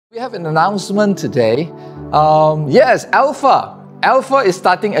We have an announcement today. Yes, Alpha. Alpha is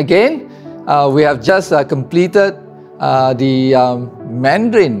starting again. We have just completed the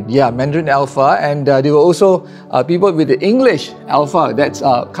Mandarin. Mandarin Alpha. And there were also people with the English Alpha that's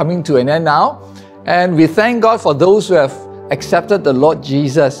coming to an end now. And we thank God for those who have accepted the Lord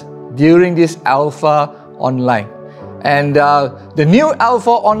Jesus during this Alpha Online. And the new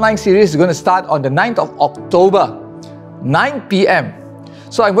Alpha Online series is going to start on the 9th of October, 9 p.m.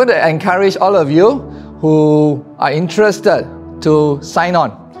 So I'm going to encourage all of you who are interested to sign on.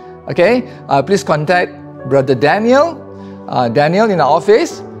 Okay, please contact Brother Daniel in our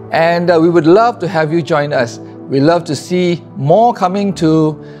office, and we would love to have you join us. We love to see more coming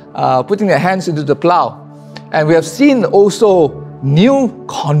to putting their hands into the plow. And we have seen also new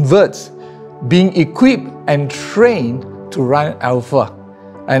converts being equipped and trained to run Alpha,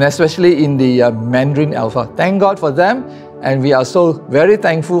 and especially in the Mandarin Alpha. Thank God for them. And we are so very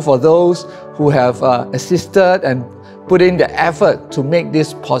thankful for those who have assisted and put in the effort to make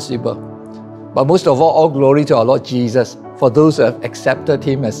this possible. But most of all glory to our Lord Jesus for those who have accepted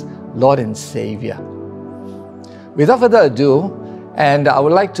Him as Lord and Savior. Without further ado, and I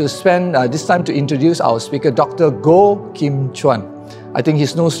would like to spend this time to introduce our speaker, Dr. Goh Kim Chuan. I think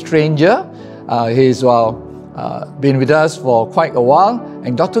he's no stranger. He's been with us for quite a while.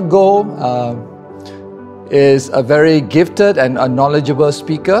 And Dr. Goh is a very gifted and a knowledgeable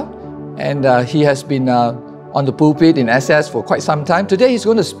speaker, and he has been on the pulpit in SS for quite some time. Today he's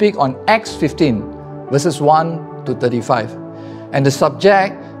going to speak on Acts 15 verses 1 to 35, and the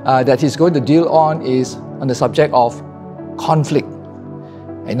subject that he's going to deal on is on the subject of conflict.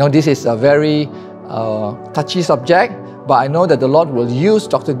 I know this is a very touchy subject, but I know that the Lord will use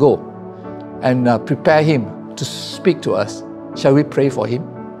Dr. Goh and prepare him to speak to us. Shall we pray for him?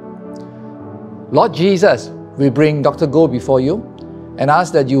 Lord Jesus, we bring Dr. Goh before you and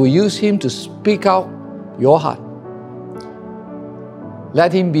ask that you will use him to speak out your heart.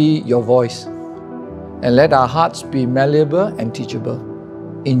 Let him be your voice, and let our hearts be malleable and teachable.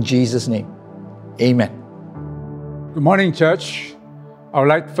 In Jesus' name, amen. Good morning, church. I would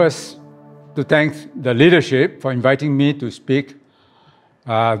like first to thank the leadership for inviting me to speak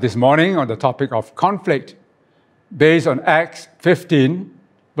this morning on the topic of conflict based on Acts 15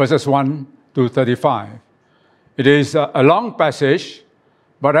 verses 1 to 35. It is a long passage,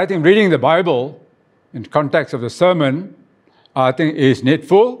 but I think reading the Bible in context of the sermon, I think is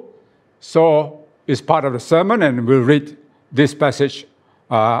needful. So it's part of the sermon, and we'll read this passage.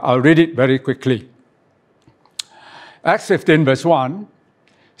 I'll read it very quickly. Acts 15 verse 1,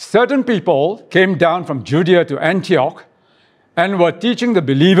 certain people came down from Judea to Antioch and were teaching the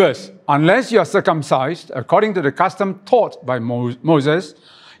believers, unless you are circumcised according to the custom taught by Moses,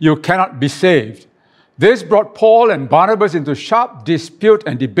 you cannot be saved. This brought Paul and Barnabas into sharp dispute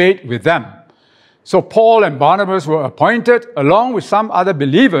and debate with them. So Paul and Barnabas were appointed, along with some other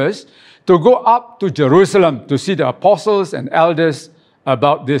believers, to go up to Jerusalem to see the apostles and elders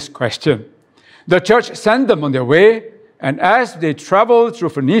about this question. The church sent them on their way, and as they traveled through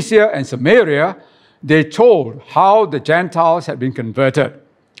Phoenicia and Samaria, they told how the Gentiles had been converted.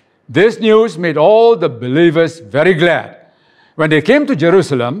 This news made all the believers very glad. When they came to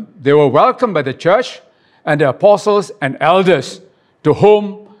Jerusalem, they were welcomed by the church and the apostles and elders, to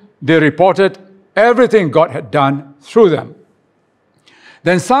whom they reported everything God had done through them.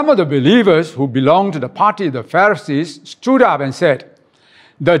 Then some of the believers who belonged to the party of the Pharisees stood up and said,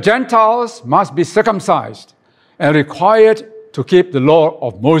 the Gentiles must be circumcised and required to keep the law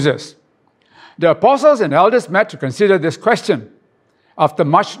of Moses. The apostles and elders met to consider this question. After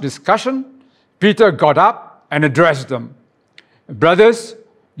much discussion, Peter got up and addressed them. Brothers,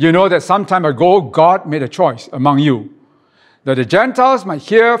 you know that some time ago God made a choice among you, that the Gentiles might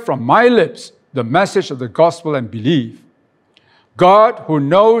hear from my lips the message of the gospel and believe. God, who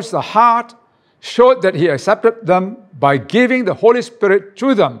knows the heart, showed that He accepted them by giving the Holy Spirit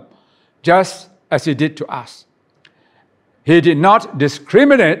to them, just as He did to us. He did not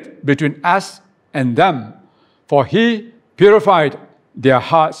discriminate between us and them, for He purified their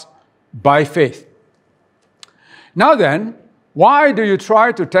hearts by faith. Now then, why do you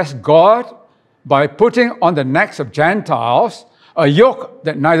try to test God by putting on the necks of Gentiles a yoke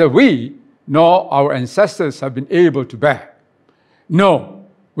that neither we nor our ancestors have been able to bear? No,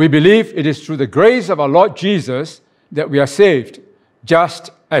 we believe it is through the grace of our Lord Jesus that we are saved, just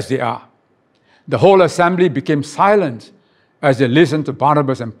as they are. The whole assembly became silent as they listened to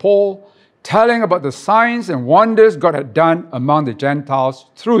Barnabas and Paul, telling about the signs and wonders God had done among the Gentiles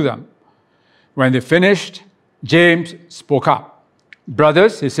through them. When they finished, James spoke up.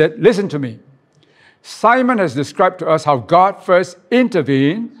 Brothers, he said, listen to me. Simon has described to us how God first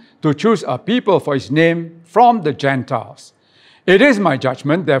intervened to choose a people for his name from the Gentiles. It is my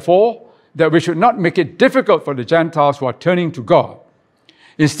judgment, therefore, that we should not make it difficult for the Gentiles who are turning to God.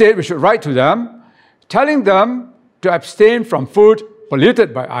 Instead, we should write to them, telling them to abstain from food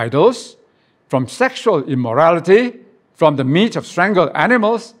polluted by idols, from sexual immorality, from the meat of strangled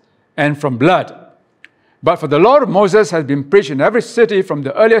animals, and from blood. But for the law of Moses has been preached in every city from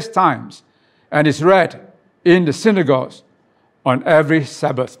the earliest times, and is read in the synagogues on every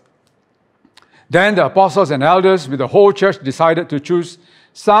Sabbath. Then the apostles and elders with the whole church decided to choose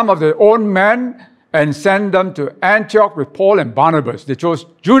some of their own men and send them to Antioch with Paul and Barnabas. They chose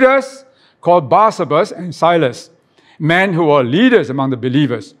Judas, called Barsabbas, and Silas, men who were leaders among the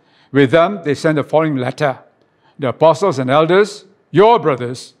believers. With them, they sent the following letter. The apostles and elders, your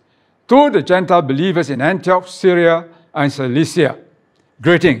brothers, to the Gentile believers in Antioch, Syria, and Cilicia.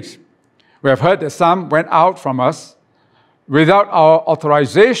 Greetings. We have heard that some went out from us without our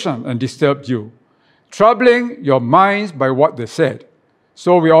authorization and disturbed you, troubling your minds by what they said.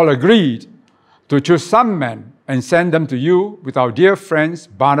 So we all agreed to choose some men and send them to you with our dear friends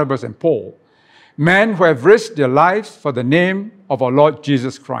Barnabas and Paul, men who have risked their lives for the name of our Lord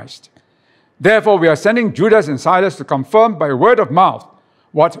Jesus Christ. Therefore, we are sending Judas and Silas to confirm by word of mouth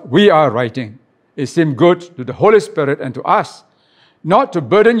what we are writing. It seemed good to the Holy Spirit and to us not to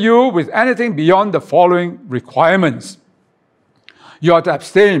burden you with anything beyond the following requirements. You are to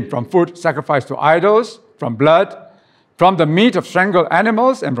abstain from food sacrificed to idols, from blood, from the meat of strangled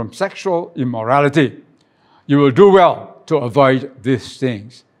animals, and from sexual immorality. You will do well to avoid these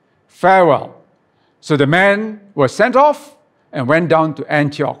things. Farewell. So the men were sent off and went down to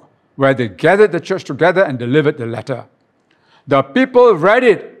Antioch, where they gathered the church together and delivered the letter. The people read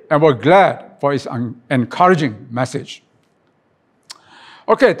it and were glad for his encouraging message.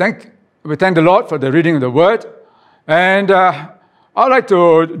 Okay, we thank the Lord for the reading of the word. And I'd like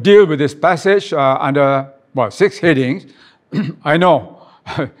to deal with this passage under 6 headings. I know,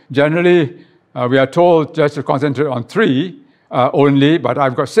 generally, we are told just to concentrate on 3 only, but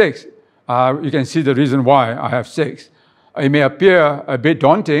I've got 6. You can see the reason why I have 6. It may appear a bit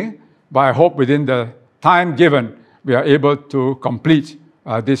daunting, but I hope within the time given, we are able to complete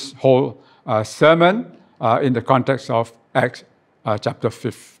this whole sermon in the context of Acts chapter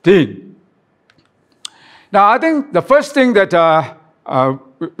 15. Now, I think the first thing that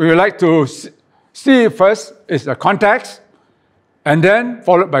we would like to see first is the context, and then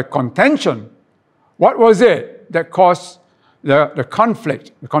followed by contention. What was it that caused the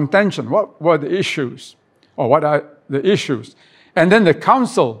conflict, the contention? What were the issues? Or what are the issues? And then the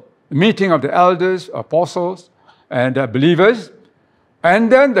council, the meeting of the elders, apostles, and believers.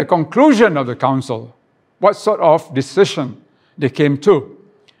 And then the conclusion of the council. What sort of decision they came to?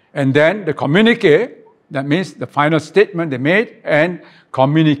 And then the communique, that means the final statement they made, and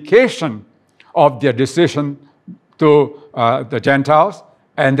communication of their decision to the Gentiles,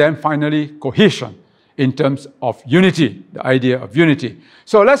 and then finally cohesion in terms of unity, the idea of unity.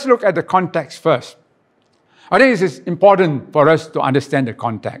 So let's look at the context first. I think it is important for us to understand the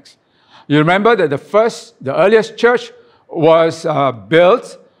context. You remember that the earliest church was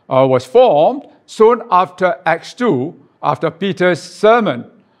was formed soon after Acts 2, after Peter's sermon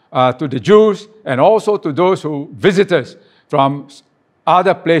to the Jews and also to those who visitors from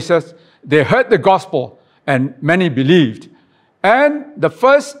other places. They heard the gospel and many believed. And the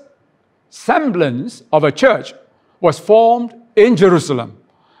first semblance of a church was formed in Jerusalem.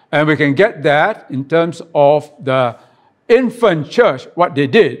 And we can get that in terms of the infant church, what they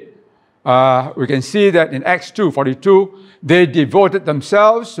did. We can see that in Acts 2:42, they devoted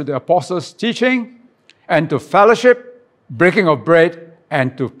themselves to the apostles' teaching and to fellowship, breaking of bread,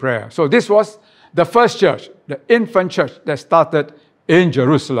 and to prayer. So this was the first church, the infant church that started in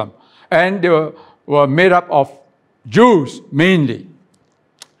Jerusalem. And they were made up of Jews mainly.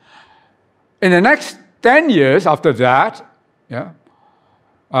 In the next 10 years after that,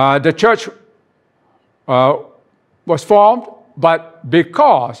 the church was formed, but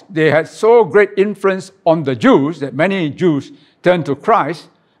because they had so great influence on the Jews that many Jews turned to Christ,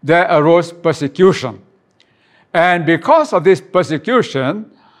 there arose persecution. And because of this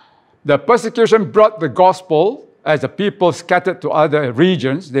persecution, the persecution brought the gospel, as the people scattered to other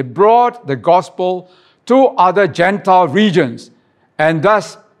regions, they brought the gospel to other Gentile regions. And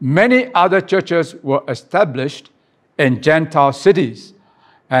thus, many other churches were established in Gentile cities.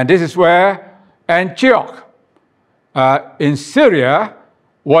 And this is where Antioch in Syria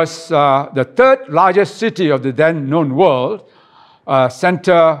was the third largest city of the then known world,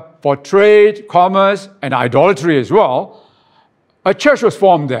 center for trade, commerce, and idolatry as well. A church was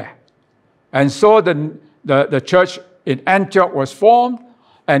formed there. And so the church in Antioch was formed,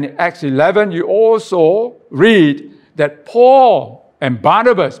 And in Acts 11, you also read that Paul and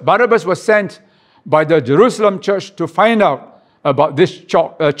Barnabas was sent by the Jerusalem church to find out about this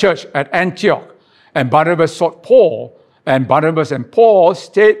church at Antioch. And Barnabas sought Paul, and Barnabas and Paul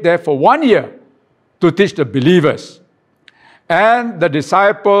stayed there for 1 year to teach the believers. And the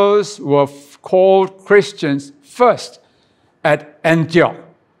disciples were called Christians first at Antioch.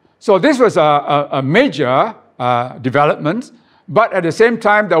 So this was a major development, but at the same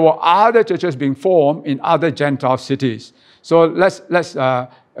time, there were other churches being formed in other Gentile cities. So let's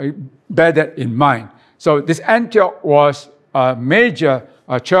bear that in mind. So this Antioch was a major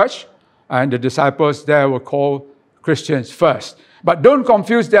church, and the disciples there were called Christians first. But don't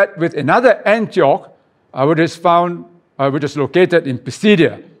confuse that with another Antioch, which is located in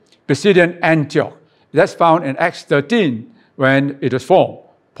Pisidian Antioch. That's found in Acts 13 when it was formed.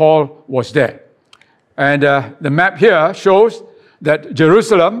 Paul was there. And the map here shows that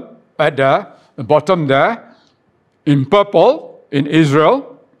Jerusalem at the bottom there, in purple, in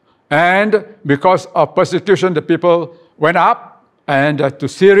Israel, and because of persecution, the people went up and to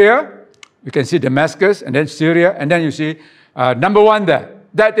Syria. You can see Damascus, and then Syria, and then you see number 1 there.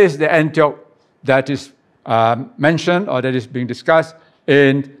 That is the Antioch that is mentioned or that is being discussed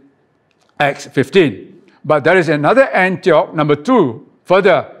in Acts 15. But there is another Antioch, number 2,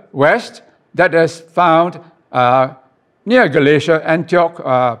 further west, that is found near Galatia. Antioch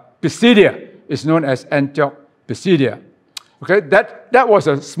Pisidia is known as Antioch Pisidia. Okay, that was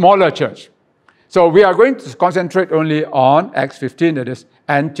a smaller church. So we are going to concentrate only on Acts 15, that is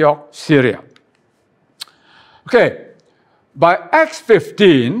Antioch, Syria. Okay, by Acts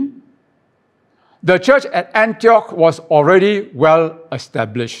 15, the church at Antioch was already well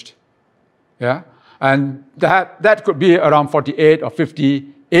established. Yeah, and that could be around 48 or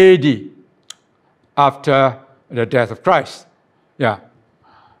 50 AD, after the death of Christ. Yeah.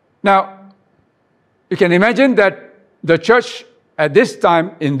 Now, you can imagine that the church at this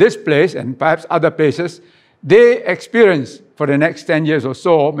time in this place and perhaps other places, they experienced for the next 10 years or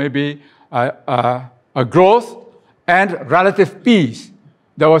so maybe a growth and relative peace.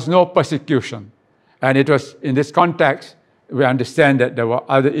 There was no persecution. And it was in this context, we understand that there were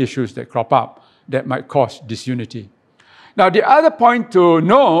other issues that crop up that might cause disunity. Now, the other point to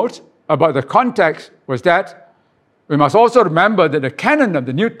note about the context was that we must also remember that the canon of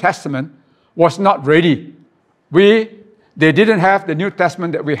the New Testament was not ready. They didn't have the New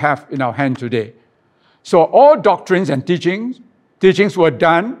Testament that we have in our hand today. So all doctrines and teachings were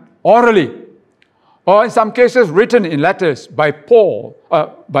done orally, or in some cases written in letters by Paul,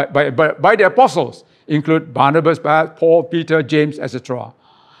 by the apostles, include Barnabas, Paul, Peter, James, etc.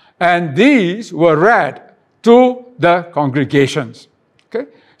 And these were read to the congregations. Okay?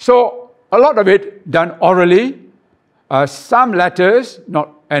 So a lot of it done orally, some letters,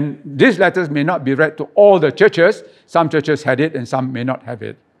 and these letters may not be read to all the churches. Some churches had it and some may not have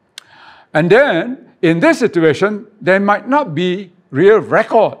it. And then, in this situation, there might not be real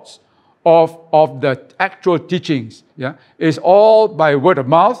records of the actual teachings. Yeah? It's all by word of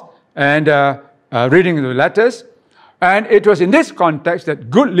mouth and reading the letters. And it was in this context that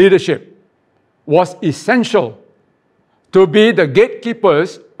good leadership was essential to be the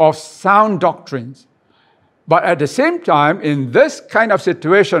gatekeepers of sound doctrines. But at the same time, in this kind of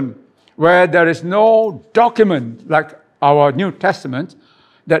situation where there is no document like our New Testament,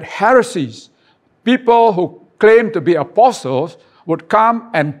 that heresies, people who claim to be apostles, would come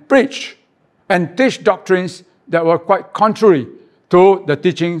and preach and teach doctrines that were quite contrary to the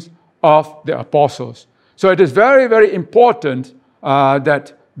teachings of the apostles. So it is very, very important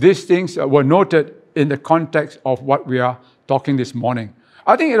that these things were noted in the context of what we are talking this morning.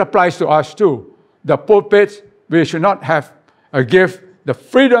 I think it applies to us too. The pulpit, we should not give the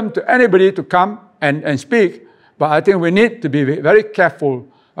freedom to anybody to come and speak, but I think we need to be very careful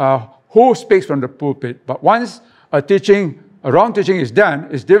who speaks from the pulpit. But once a wrong teaching is done,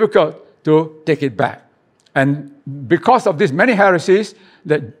 it's difficult to take it back. And because of these many heresies,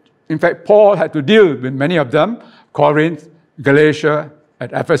 that in fact Paul had to deal with many of them, Corinth, Galatia,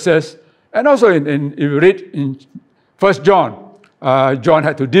 at Ephesus, and also if you read in 1 John, John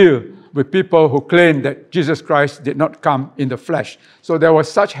had to deal with people who claimed that Jesus Christ did not come in the flesh. So there were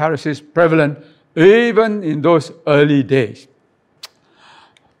such heresies prevalent even in those early days.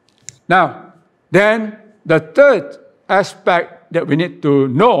 Now, then the third aspect that we need to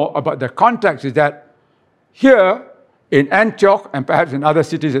know about the context is that here in Antioch and perhaps in other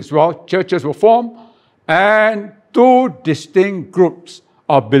cities as well, churches were formed and two distinct groups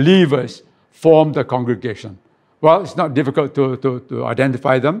of believers formed the congregation. Well, it's not difficult to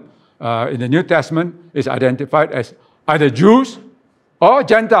identify them. In the New Testament, it's identified as either Jews or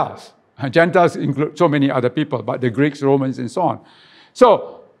Gentiles. Gentiles include so many other people, but the Greeks, Romans, and so on.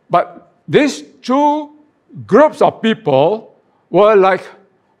 So, but these two groups of people were like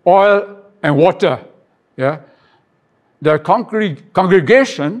oil and water. Yeah? The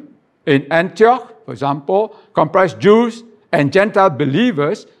congregation in Antioch, for example, comprised Jews and Gentile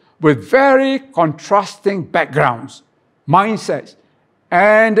believers with very contrasting backgrounds, mindsets,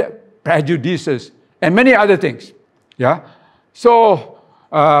 and prejudices, and many other things. Yeah? So,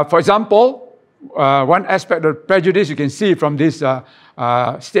 for example, one aspect of prejudice you can see from this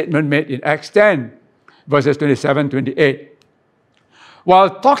statement made in Acts 10, verses 27, 28.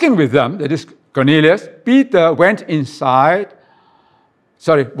 While talking with them, that is Cornelius,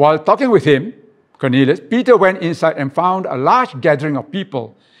 while talking with him, Cornelius, Peter went inside and found a large gathering of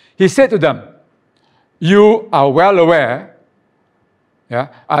people. He said to them, "You are well aware,"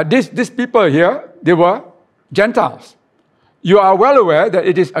 these people here, they were Gentiles. "You are well aware that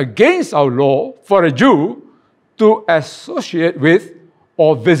it is against our law for a Jew to associate with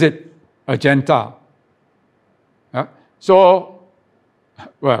or visit a Gentile." So,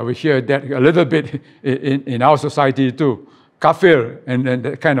 well, we hear that a little bit in our society too. Kafir and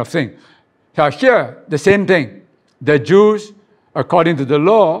that kind of thing. Here, the same thing. The Jews, according to the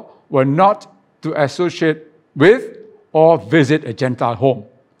law, were not to associate with or visit a Gentile home.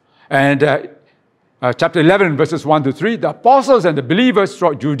 And chapter 11, verses 1 to 3, the apostles and the believers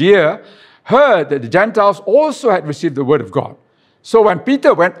throughout Judea heard that the Gentiles also had received the word of God. So when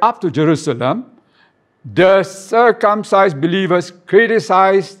Peter went up to Jerusalem, the circumcised believers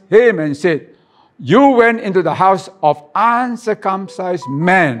criticized him and said, "You went into the house of uncircumcised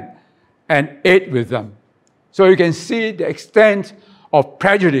men and ate with them." So you can see the extent of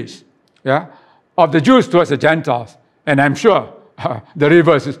prejudice of the Jews towards the Gentiles. And I'm sure the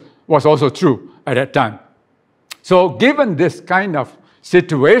reverse was also true at that time. So given this kind of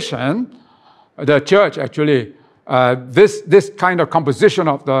situation, the church actually, this kind of composition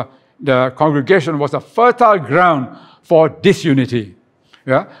of the congregation was a fertile ground for disunity.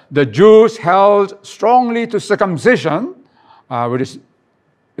 Yeah? The Jews held strongly to circumcision, which is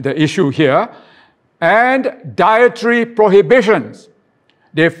the issue here, and dietary prohibitions.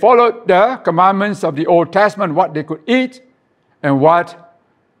 They followed the commandments of the Old Testament, what they could eat and what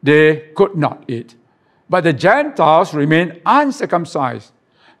they could not eat. But the Gentiles remained uncircumcised.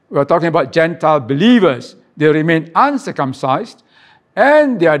 We're talking about Gentile believers. They remained uncircumcised,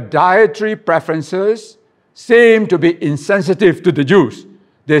 and their dietary preferences seem to be insensitive to the Jews.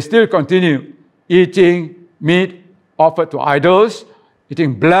 They still continue eating meat offered to idols,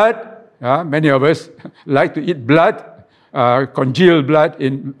 eating blood. Many of us like to eat blood, congealed blood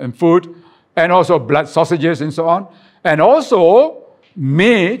in food, and also blood sausages and so on. And also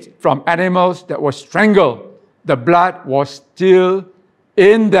meat from animals that were strangled. The blood was still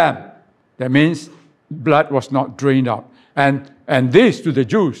in them. That means blood was not drained out. And these to the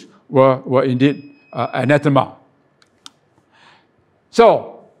Jews were indeed anathema.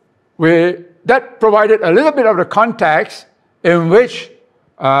 So that provided a little bit of the context in which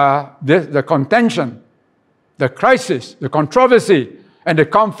the contention, the crisis, the controversy, and the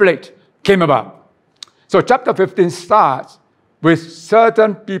conflict came about. So chapter 15 starts with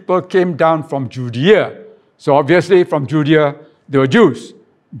certain people came down from Judea. So obviously from Judea, they were Jews,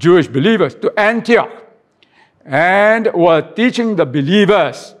 Jewish believers, to Antioch, and were teaching the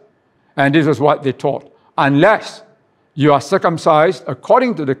believers. And this is what they taught. Unless you are circumcised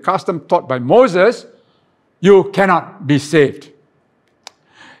according to the custom taught by Moses, you cannot be saved.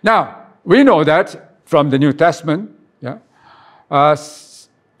 Now, we know that from the New Testament,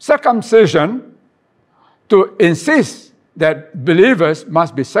 circumcision, to insist that believers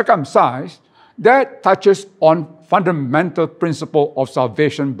must be circumcised, that touches on fundamental principle of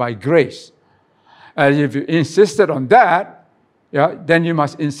salvation by grace. And if you insisted on that, then you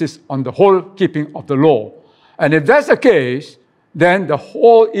must insist on the whole keeping of the law. And if that's the case, then the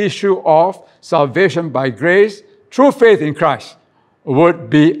whole issue of salvation by grace through faith in Christ would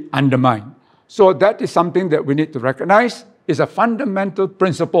be undermined. So that is something that we need to recognize is a fundamental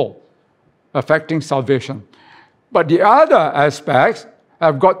principle affecting salvation. But the other aspects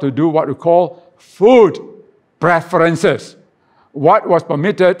have got to do what we call food preferences. What was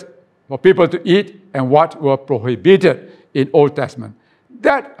permitted for people to eat and what were prohibited in Old Testament.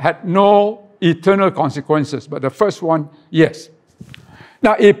 That had no eternal consequences, but the first one, yes.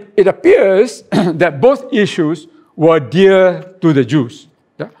 Now, it appears that both issues were dear to the Jews.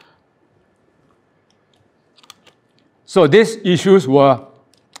 Yeah? So these issues were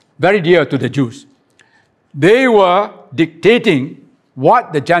very dear to the Jews. They were dictating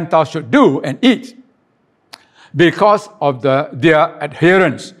what the Gentiles should do and eat. because of their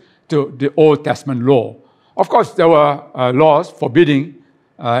adherence to the Old Testament law. Of course, there were laws forbidding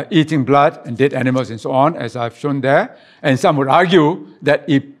eating blood and dead animals and so on, as I've shown there. And some would argue that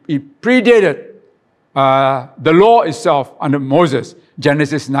it predated the law itself under Moses.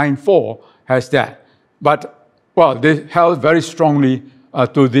 Genesis 9:4 has that. But, well, they held very strongly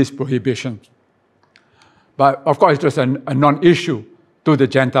to these prohibitions. But, of course, it was a non-issue to the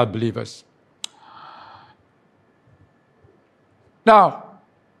Gentile believers. Now,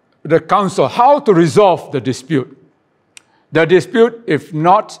 the council, how to resolve the dispute? The dispute, if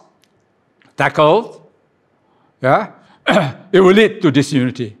not tackled, it will lead to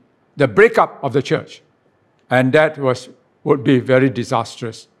disunity, the breakup of the church. And that would be very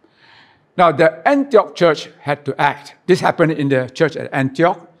disastrous. Now, the Antioch church had to act. This happened in the church at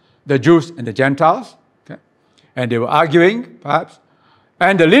Antioch, the Jews and the Gentiles. Okay? And they were arguing, perhaps.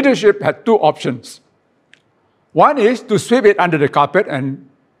 And the leadership had two options. One is to sweep it under the carpet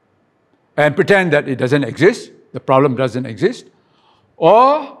and pretend that it doesn't exist, the problem doesn't exist,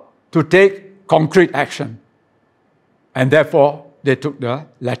 or to take concrete action. And therefore, they took the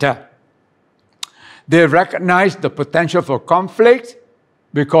latter. They recognized the potential for conflict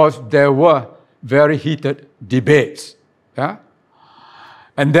because there were very heated debates. Yeah?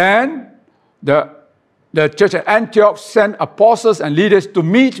 And then the church at Antioch sent apostles and leaders to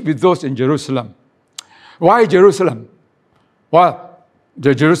meet with those in Jerusalem. Why Jerusalem? Well,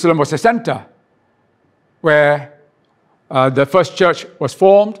 Jerusalem was a center where the first church was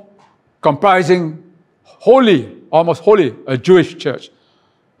formed, comprising almost wholly, a Jewish church.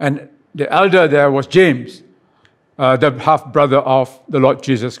 And the elder there was James, the half-brother of the Lord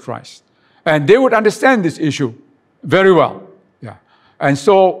Jesus Christ. And they would understand this issue very well. Yeah. And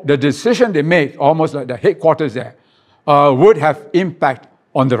so the decision they make, almost like the headquarters there, would have impact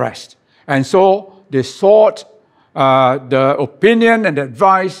on the rest. And so they sought the opinion and the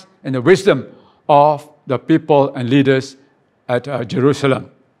advice and the wisdom of the people and leaders at Jerusalem.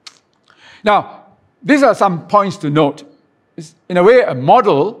 Now, these are some points to note. It's, in a way, a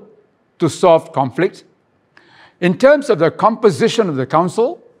model to solve conflict. In terms of the composition of the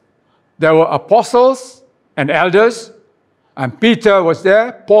council, there were apostles and elders, and Peter was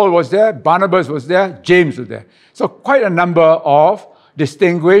there, Paul was there, Barnabas was there, James was there. So quite a number of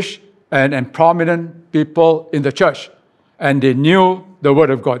distinguished and prominent people in the church. And they knew the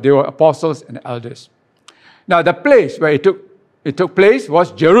word of God. They were apostles and elders. Now, the place where it took place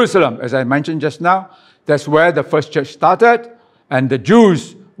was Jerusalem, as I mentioned just now. That's where the first church started, and the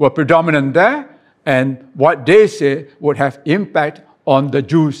Jews were predominant there, and what they say would have impact on the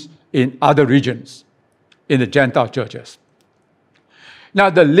Jews in other regions, in the Gentile churches. Now,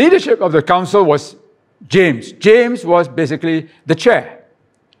 the leadership of the council was James. James was basically the chair,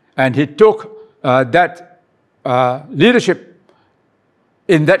 and he took that leadership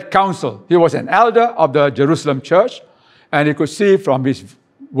in that council. He was an elder of the Jerusalem church, and you could see from his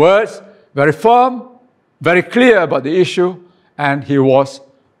words, very firm, very clear about the issue, and he was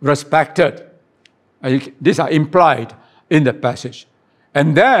respected. These are implied in the passage.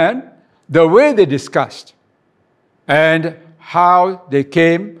 And then, the way they discussed and how they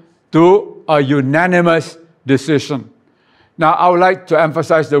came to a unanimous decision. Now, I would like to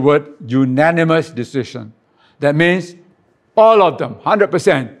emphasize the word unanimous decision. That means all of them,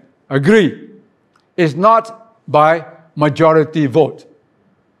 100%, agree. It's not by majority vote.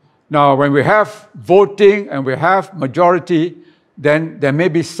 Now, when we have voting and we have majority, then there may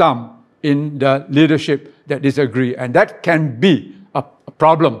be some in the leadership that disagree, and that can be a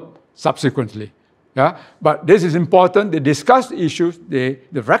problem subsequently. Yeah? But this is important. They discussed issues, they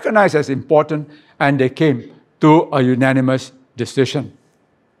recognized as important, and they came to a unanimous decision.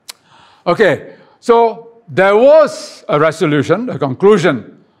 Okay, so there was a resolution, a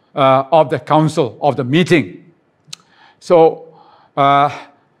conclusion of the council, of the meeting. So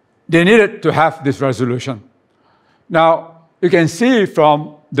they needed to have this resolution. Now, you can see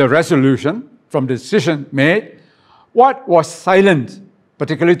from the resolution, from the decision made, what was silent,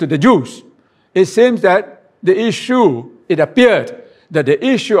 particularly to the Jews. It seems that the issue, it appeared that the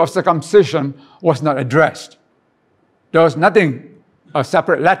issue of circumcision was not addressed. There was nothing, a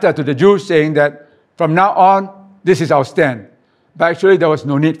separate letter to the Jews saying that from now on, this is our stand. But actually, there was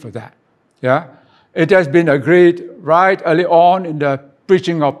no need for that. Yeah? It has been agreed right early on in the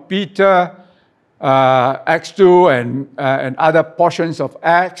preaching of Peter, Acts 2 and other portions of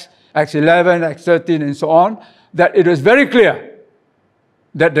Acts 11, Acts 13, and so on, that it was very clear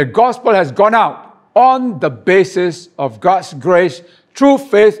that the gospel has gone out on the basis of God's grace through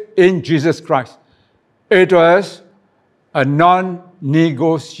faith in Jesus Christ. It was a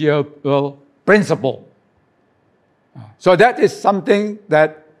non-negotiable principle. So that is something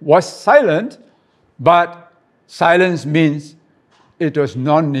that was silent, but silence means it was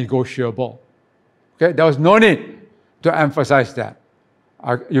non-negotiable. Okay, there was no need to emphasize that.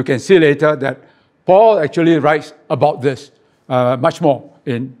 You can see later that Paul actually writes about this much more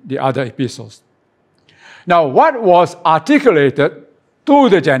in the other epistles. Now, what was articulated to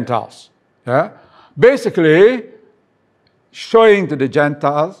the Gentiles? Basically, showing to the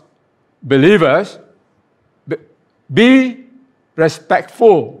Gentiles, believers, be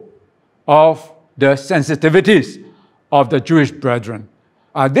respectful of the sensitivities of the Jewish brethren.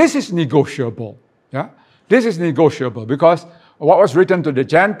 This is negotiable. This is negotiable because what was written to the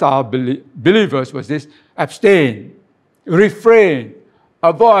Gentile believers was this: abstain, refrain,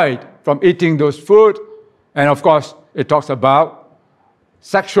 avoid from eating those food. And of course, it talks about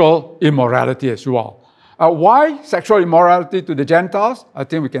sexual immorality as well. Why sexual immorality to the Gentiles? I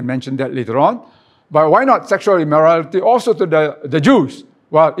think we can mention that later on. But why not sexual immorality also to the Jews?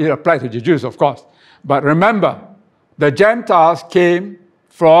 Well, it applies to the Jews, of course. But remember, the Gentiles came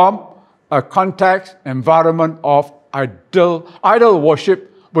from a context, environment of idol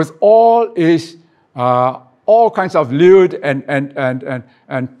worship with all kinds of lewd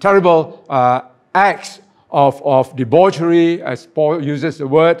and terrible acts of debauchery, as Paul uses the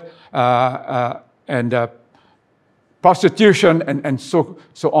word, and prostitution, and so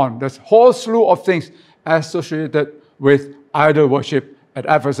on. There's a whole slew of things associated with idol worship at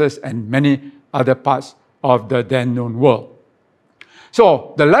Ephesus and many other parts of the then known world.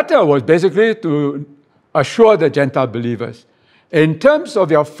 So the letter was basically to assure the Gentile believers, in terms of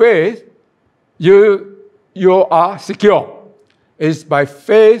your faith, you are secure. It's by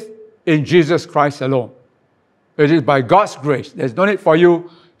faith in Jesus Christ alone. It is by God's grace. There's no need for you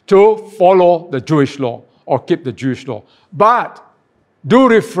to follow the Jewish law or keep the Jewish law. But do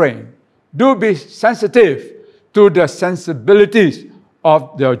refrain. Do be sensitive to the sensibilities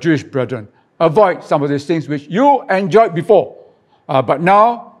of the Jewish brethren. Avoid some of these things which you enjoyed before. But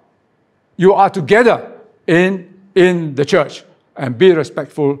now you are together in the church, and be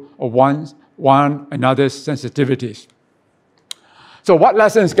respectful of one another's sensitivities. So what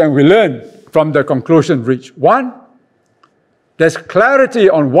lessons can we learn from the conclusion reached? One, there's clarity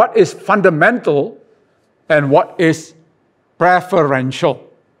on what is fundamental and what is preferential.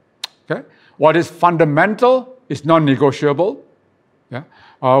 Okay? What is fundamental is non-negotiable. Yeah?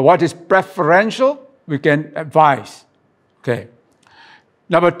 What is preferential, we can advise. Okay.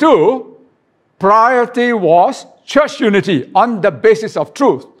 Number two, priority was church unity on the basis of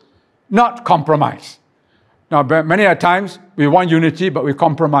truth, not compromise. Now, many a times we want unity, but we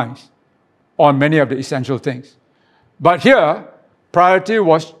compromise on many of the essential things. But here, priority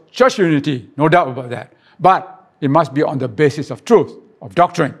was church unity, no doubt about that. But it must be on the basis of truth, of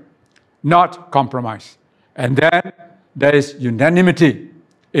doctrine, not compromise. And then there is unanimity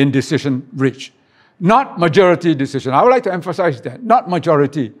in decision reached, not majority decision. I would like to emphasize that, not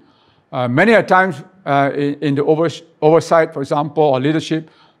majority. Many a times in the oversight, for example, or leadership,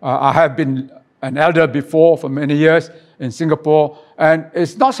 I have been an elder before for many years in Singapore, and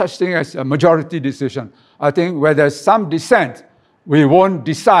it's not such thing as a majority decision. I think where there's some dissent, we won't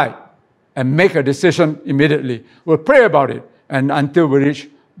decide and make a decision immediately. We'll pray about it and until we reach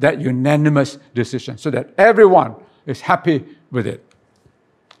that unanimous decision so that everyone is happy with it.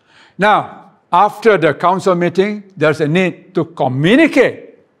 Now, after the council meeting, there's a need to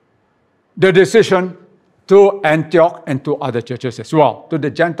communicate the decision to Antioch and to other churches as well, to the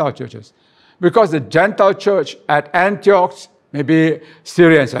Gentile churches. Because the Gentile church at Antioch, maybe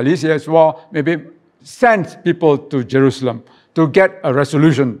Syria and Cilicia as well, maybe sent people to Jerusalem to get a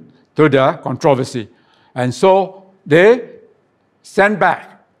resolution to the controversy. And so they sent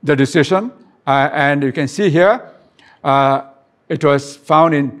back the decision, and you can see here, it was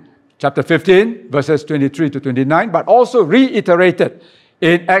found in chapter 15, verses 23 to 29, but also reiterated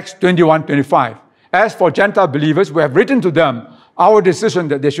in Acts 21:25. As for Gentile believers, we have written to them our decision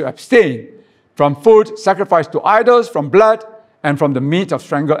that they should abstain from food sacrificed to idols, from blood, and from the meat of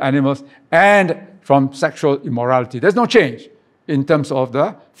strangled animals, and from sexual immorality. There's no change in terms of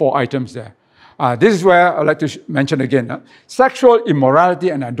the 4 items there. This is where I'd like to mention again. Sexual immorality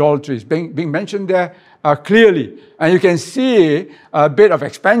and idolatry is being mentioned there clearly. And you can see a bit of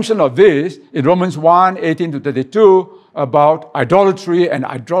expansion of this in Romans 1:18 to 32 about idolatry and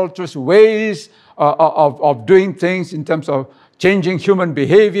idolatrous ways of doing things in terms of changing human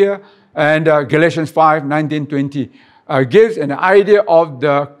behavior. And Galatians 5:19-20 gives an idea of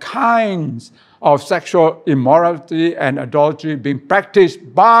the kinds of sexual immorality and adultery being practiced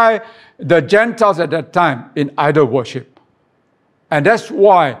by the Gentiles at that time in idol worship. And that's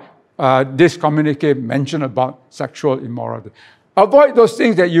why this communique mentioned about sexual immorality. Avoid those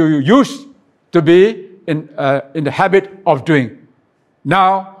things that you used to be in the habit of doing.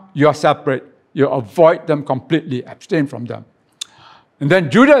 Now you are separate. You avoid them completely, abstain from them. And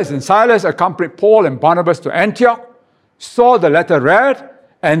then Judas and Silas accompanied Paul and Barnabas to Antioch, saw the letter read,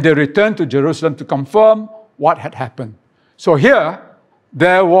 and they returned to Jerusalem to confirm what had happened. So here,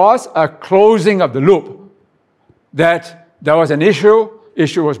 there was a closing of the loop, that there was an issue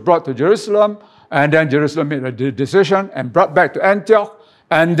was brought to Jerusalem, and then Jerusalem made a decision and brought back to Antioch,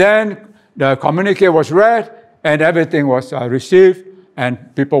 and then the communique was read, and everything was received,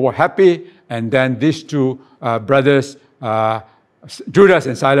 and people were happy, and then these two brothers, Judas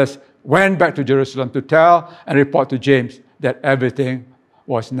and Silas, went back to Jerusalem to tell and report to James that everything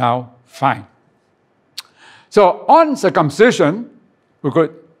was now fine. So on circumcision, we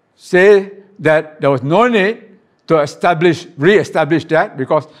could say that there was no need to re-establish that,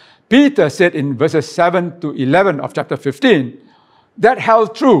 because Peter said in verses 7 to 11 of chapter 15, that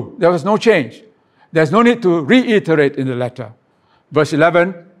held true. There was no change. There's no need to reiterate in the letter. Verse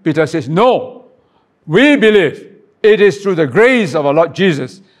 11, Peter says, no, we believe it is through the grace of our Lord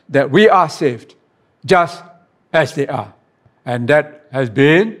Jesus that we are saved, just as they are. And that has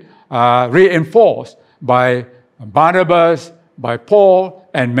been reinforced by Barnabas, by Paul,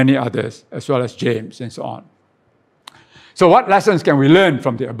 and many others, as well as James, and so on. So what lessons can we learn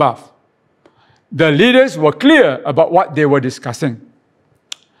from the above? The leaders were clear about what they were discussing.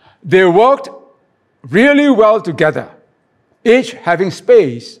 They worked really well together, each having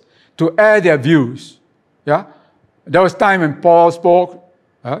space to air their views. Yeah? There was time when Paul spoke,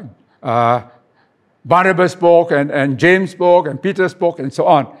 Barnabas spoke, and James spoke, and Peter spoke, and so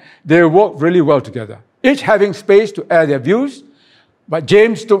on. They worked really well together, each having space to air their views, but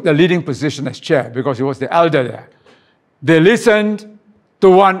James took the leading position as chair because he was the elder there. They listened to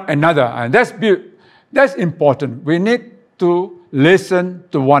one another, and that's important. We need to listen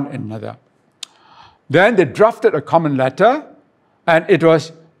to one another. Then they drafted a common letter, and it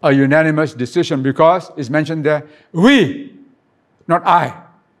was a unanimous decision because it's mentioned there, we, not I.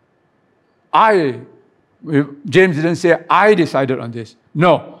 James didn't say, I decided on this.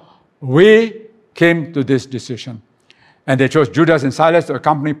 No, we came to this decision. And they chose Judas and Silas to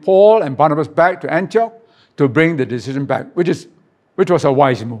accompany Paul and Barnabas back to Antioch to bring the decision back, which was a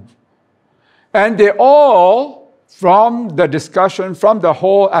wise move. And they all, from the discussion, from the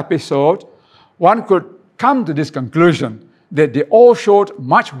whole episode, one could come to this conclusion that they all showed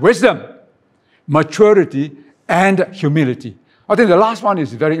much wisdom, maturity, and humility. I think the last one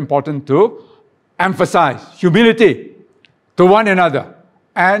is very important to emphasize. Humility to one another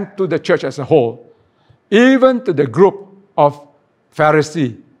and to the church as a whole, even to the group of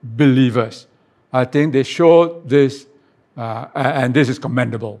Pharisee believers. I think they showed this, and this is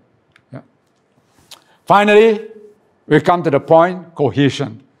commendable. Yeah. Finally, we come to the point,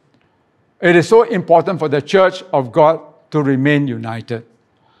 cohesion. It is so important for the church of God to remain united.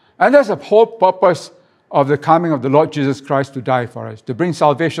 And that's the whole purpose of the coming of the Lord Jesus Christ to die for us, to bring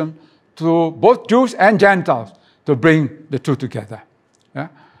salvation to both Jews and Gentiles, to bring the two together. Yeah?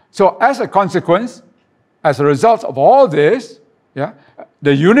 So as a consequence, as a result of all this,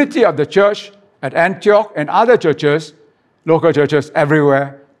 the unity of the church at Antioch and other churches, local churches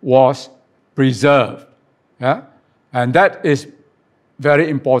everywhere, was preserved. Yeah? And that is very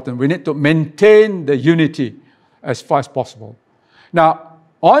important. We need to maintain the unity as far as possible. Now,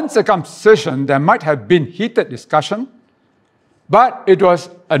 on circumcision, there might have been heated discussion, but it was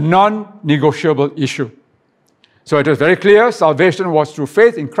a non-negotiable issue. So it was very clear salvation was through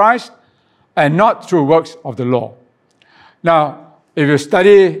faith in Christ and not through works of the law. Now, if you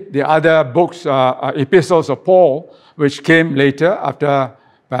study the other books, epistles of Paul, which came later, after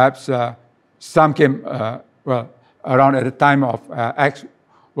perhaps some came, around at the time of Acts,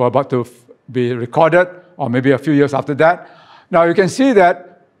 were about to be recorded, or maybe a few years after that. Now, you can see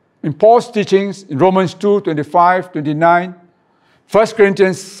that in Paul's teachings, in Romans 2, 25, 29, 1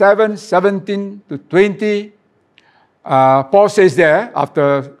 Corinthians 7, 17 to 20, Paul says there,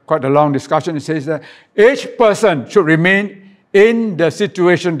 after quite a long discussion, he says that each person should remain in the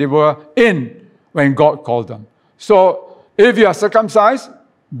situation they were in when God called them. So, if you are circumcised,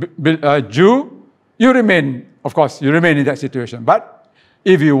 Jew, you remain, of course, you remain in that situation. But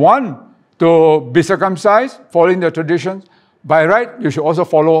if you want to be circumcised, following the traditions, by right, you should also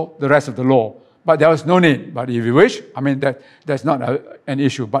follow the rest of the law. But there was no need. But if you wish, I mean, that's not an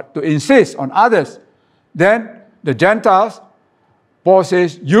issue. But to insist on others, then the Gentiles, Paul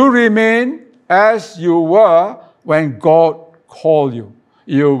says, you remain as you were when God called you.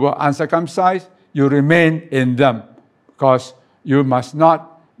 You were uncircumcised, you remain in them, because you must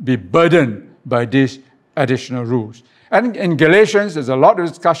not be burdened by these additional rules. And in Galatians, there's a lot of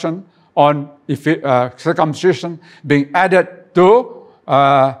discussion on circumcision being added to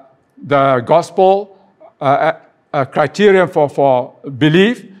the gospel criteria for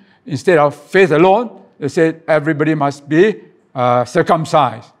belief. Instead of faith alone, they said everybody must be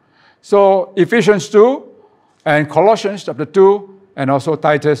circumcised. So Ephesians 2 and Colossians chapter 2 and also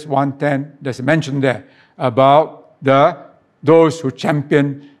Titus 1:10, there's a mention there about those who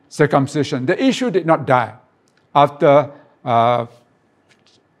champion circumcision. The issue did not die after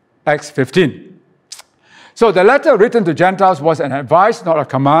Acts 15. So the letter written to Gentiles was an advice, not a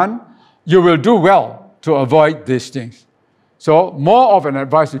command. You will do well to avoid these things. So more of an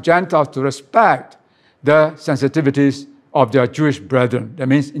advice to Gentiles to respect the sensitivities of their Jewish brethren. That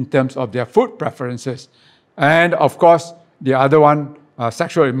means in terms of their food preferences. And of course, the other one,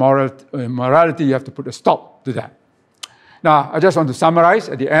 sexual immorality, you have to put a stop to that. Now, I just want to summarize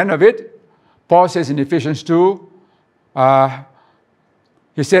at the end of it. Paul says in Ephesians 2,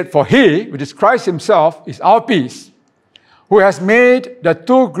 he said, for he, which is Christ himself, is our peace, who has made the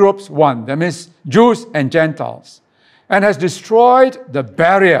two groups one, that means Jews and Gentiles, and has destroyed the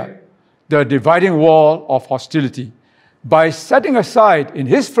barrier, the dividing wall of hostility, by setting aside in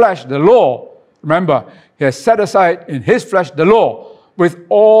his flesh the law. Remember, he has set aside in his flesh the law with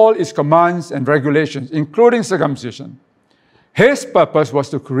all its commands and regulations, including circumcision. His purpose was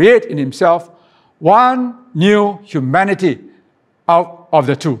to create in himself one new humanity out of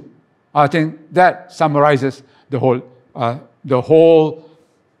the two. I think that summarizes the whole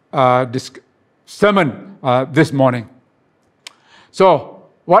sermon this morning. So,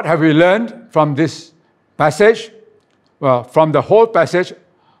 what have we learned from this passage? Well, from the whole passage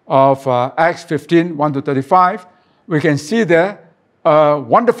of Acts 15, 1-35, we can see there a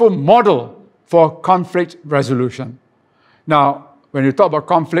wonderful model for conflict resolution. Now, when you talk about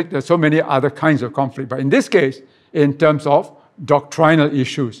conflict, there's so many other kinds of conflict, but in this case, in terms of doctrinal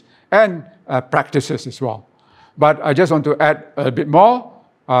issues and practices as well. But I just want to add a bit more,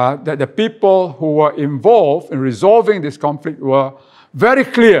 that the people who were involved in resolving this conflict were very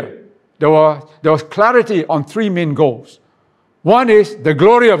clear. There was clarity on three main goals. One is the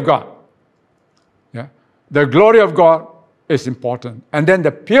glory of God. Yeah? The glory of God is important. And then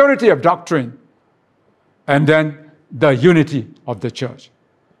the purity of doctrine. And then the unity of the church.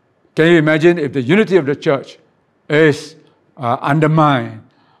 Can you imagine if the unity of the church is undermined,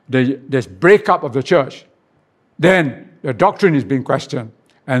 there's breakup of the church, then the doctrine is being questioned,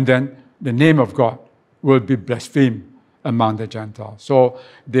 and then the name of God will be blasphemed among the Gentiles. So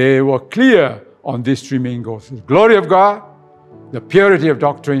they were clear on these three main goals: the glory of God, the purity of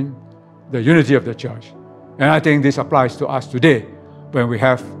doctrine, the unity of the church. And I think this applies to us today when we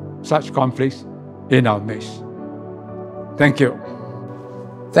have such conflicts in our midst. Thank you.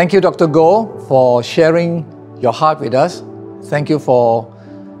 Thank you, Dr. Goh, for sharing your heart with us. Thank you for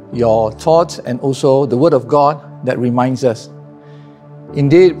your thoughts and also the Word of God that reminds us.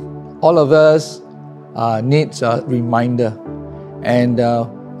 Indeed, all of us needs a reminder and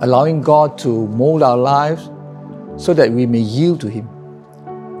allowing God to mold our lives so that we may yield to Him.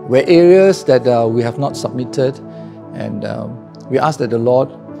 Where areas that we have not submitted, and we ask that the Lord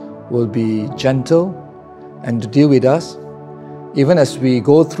will be gentle and to deal with us, even as we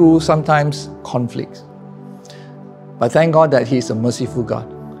go through sometimes conflicts. But thank God that He is a merciful God.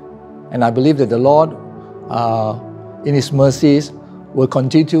 And I believe that the Lord, in His mercies, will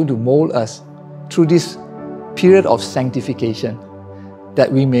continue to mold us through this period of sanctification,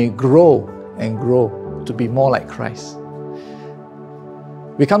 that we may grow and grow to be more like Christ.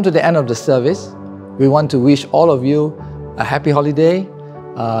 We come to the end of the service. We want to wish all of you a happy holiday,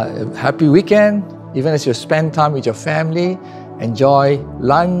 a happy weekend, even as you spend time with your family. Enjoy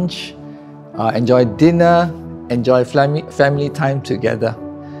lunch, enjoy dinner, enjoy family time together.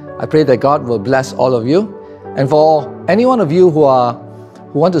 I pray that God will bless all of you. And for any one of you who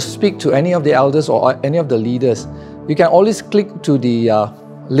want to speak to any of the elders or any of the leaders, you can always click to the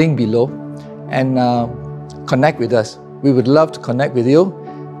link below and connect with us. We would love to connect with you,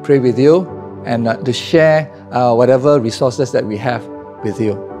 pray with you, and to share whatever resources that we have with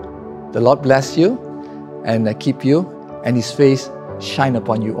you. The Lord bless you and keep you, and His face shine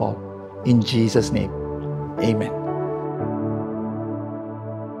upon you all. In Jesus' name, amen.